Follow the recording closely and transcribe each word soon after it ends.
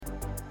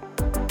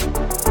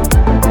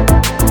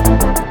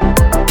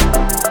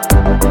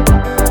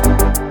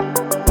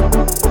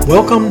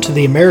Welcome to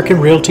the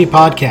American Realty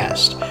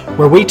Podcast,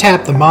 where we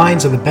tap the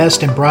minds of the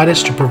best and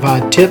brightest to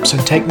provide tips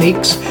and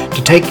techniques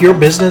to take your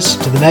business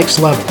to the next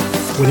level.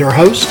 With your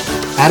host,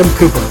 Adam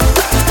Cooper.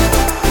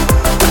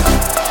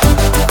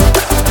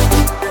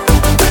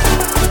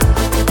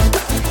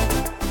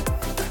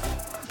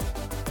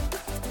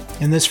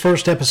 In this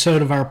first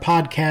episode of our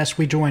podcast,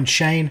 we join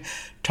Shane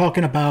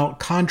talking about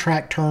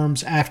contract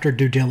terms after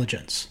due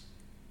diligence.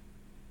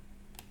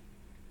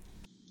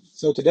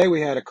 So today we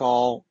had a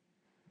call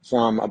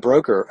from a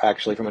broker,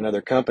 actually from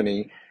another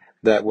company,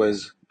 that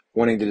was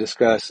wanting to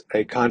discuss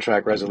a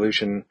contract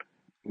resolution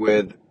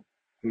with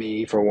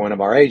me for one of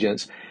our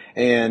agents.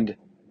 And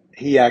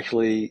he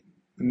actually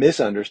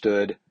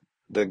misunderstood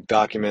the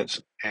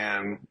documents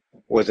and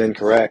was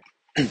incorrect.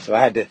 So I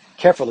had to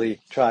carefully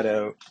try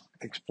to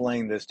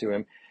explain this to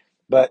him.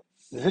 But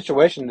the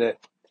situation that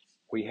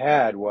we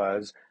had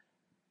was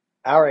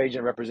our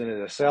agent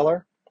represented a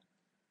seller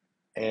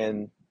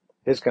and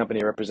his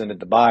company represented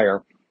the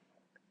buyer.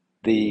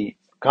 The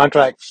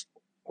contract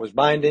was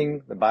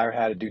binding. The buyer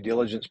had a due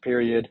diligence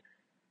period.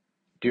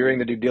 During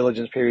the due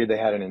diligence period, they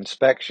had an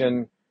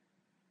inspection.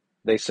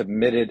 They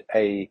submitted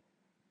a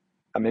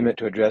amendment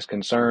to address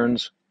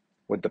concerns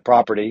with the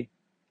property,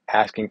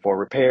 asking for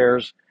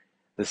repairs.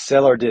 The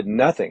seller did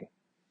nothing.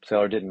 The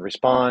seller didn't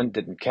respond,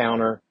 didn't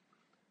counter.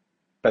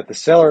 But the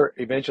seller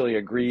eventually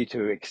agreed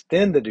to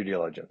extend the due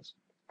diligence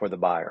for the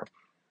buyer.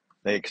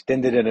 They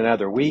extended it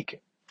another week.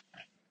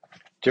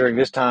 During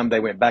this time, they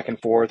went back and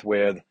forth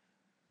with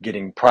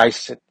getting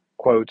price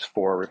quotes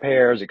for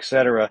repairs,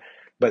 etc.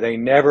 But they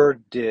never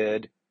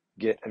did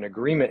get an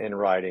agreement in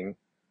writing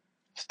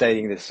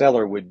stating the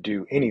seller would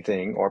do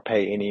anything or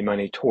pay any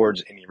money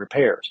towards any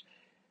repairs.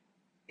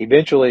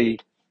 Eventually,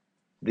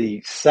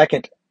 the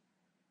second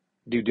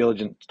due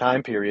diligence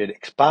time period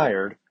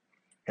expired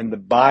and the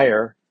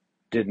buyer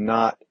did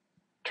not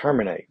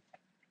terminate.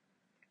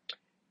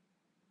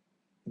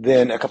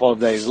 Then a couple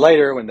of days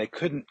later, when they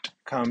couldn't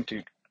come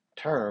to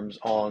terms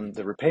on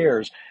the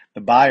repairs, the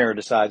buyer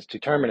decides to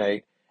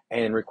terminate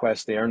and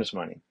request the earnest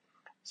money.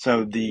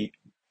 So the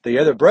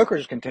other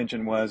broker's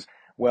contention was,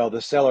 well,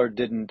 the seller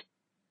didn't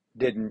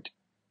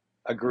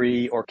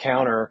agree or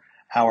counter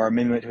our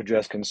amendment to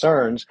address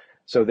concerns,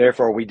 so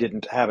therefore we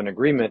didn't have an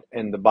agreement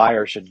and the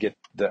buyer should get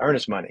the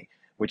earnest money,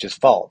 which is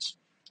false.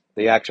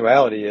 The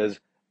actuality is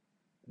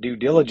due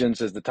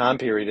diligence is the time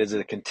period, is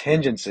a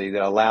contingency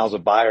that allows a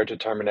buyer to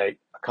terminate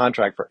a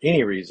contract for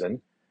any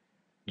reason,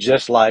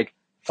 just like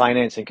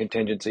financing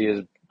contingency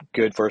is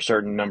good for a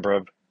certain number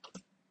of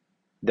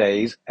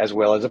days, as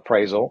well as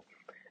appraisal.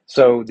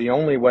 So the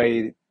only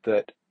way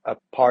that a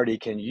party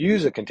can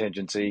use a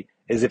contingency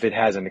is if it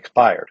hasn't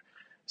expired.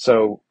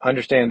 So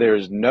understand there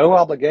is no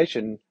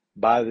obligation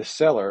by the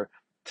seller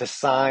to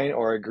sign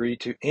or agree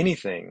to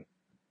anything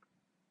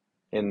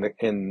in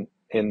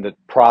the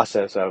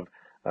process of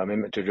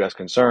amendment to address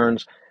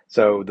concerns.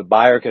 So the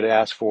buyer could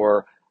ask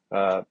for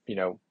a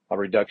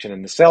reduction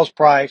in the sales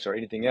price or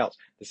anything else.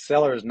 The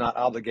seller is not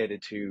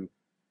obligated to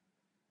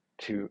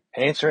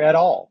answer at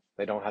all.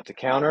 They don't have to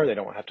counter. They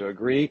don't have to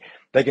agree.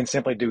 They can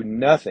simply do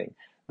nothing.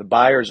 The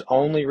buyer's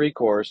only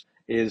recourse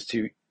is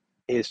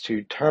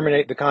to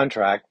terminate the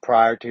contract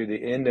prior to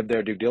the end of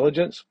their due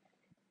diligence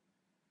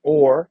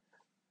or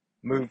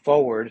move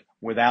forward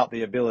without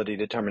the ability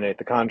to terminate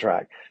the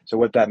contract. So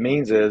what that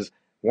means is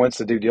once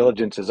the due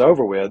diligence is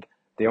over with,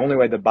 the only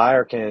way the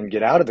buyer can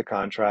get out of the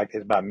contract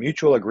is by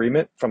mutual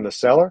agreement from the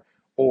seller,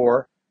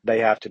 or they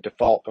have to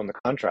default on the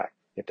contract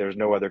if there's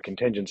no other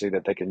contingency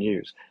that they can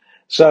use.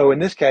 So in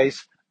this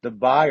case, the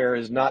buyer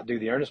is not due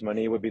the earnest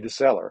money, it would be the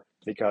seller,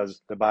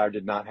 because the buyer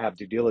did not have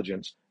due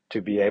diligence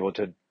to be able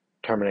to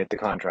terminate the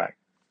contract.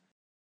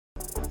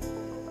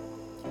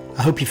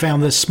 I hope you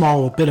found this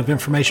small bit of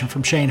information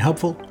from Shane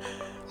helpful.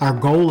 Our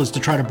goal is to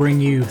try to bring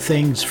you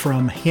things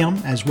from him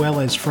as well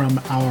as from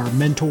our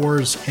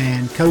mentors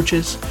and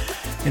coaches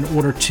in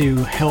order to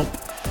help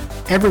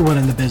everyone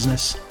in the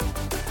business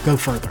go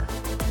further.